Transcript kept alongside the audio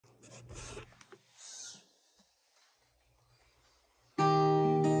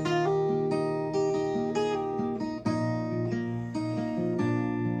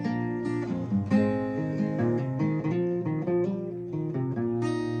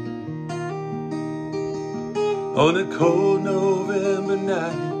On a cold November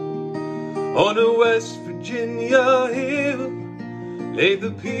night, on a West Virginia hill, laid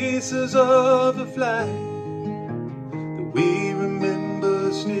the pieces of a flag that we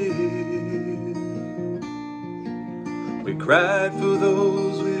remember still. We cried for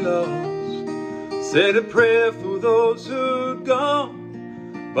those we lost, said a prayer for those who'd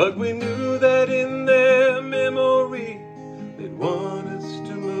gone, but we knew that in their memory they'd want us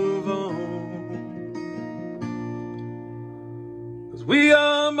to move on. 'Cause we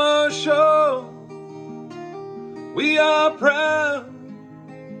are Marshall, we are proud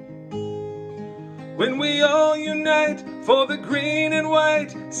when we all unite for the green and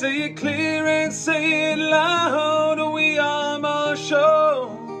white. Say it clear and say it loud. We are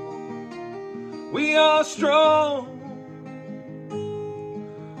Marshall, we are strong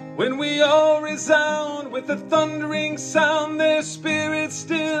when we all resound with a thundering sound. Their spirit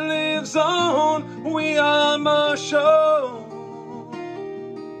still lives on. We are Marshall.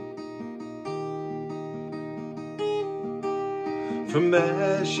 From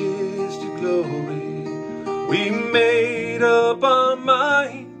ashes to glory, we made up our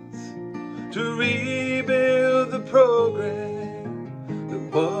minds to rebuild the program that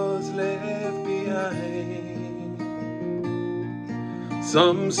was left behind.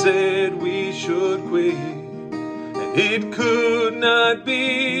 Some said we should quit, and it could not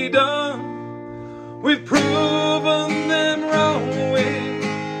be done. We've proven them wrong with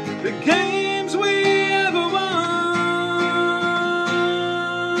the games we ever won.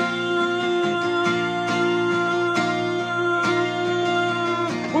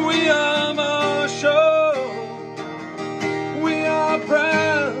 We are Marshall, we are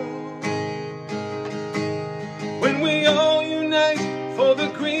proud when we all unite for the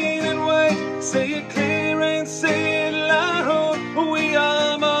green and white. Say it clear and say it loud. We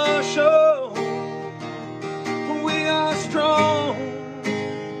are Marshall, we are strong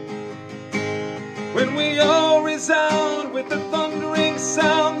when we all resound with the thundering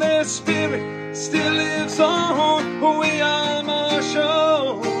sound. Their spirit still lives on. We are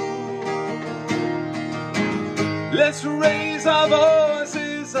Marshall. Let's raise our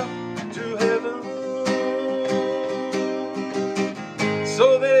voices up to heaven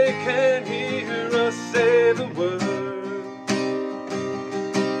so they can hear us say the word.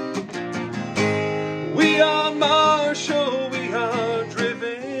 We are Marshall, we are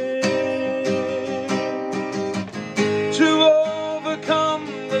driven to overcome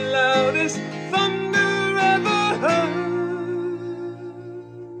the loudest thunder ever heard.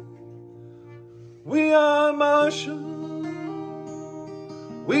 We are Marshall,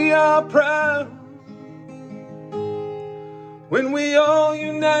 we are proud when we all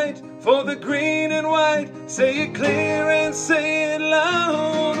unite for the green and white. Say it clear and say it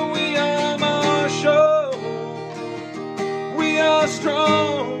loud. We are Marshall, we are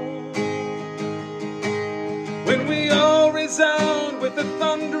strong when we all resound with the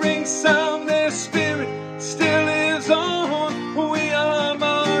thundering sound.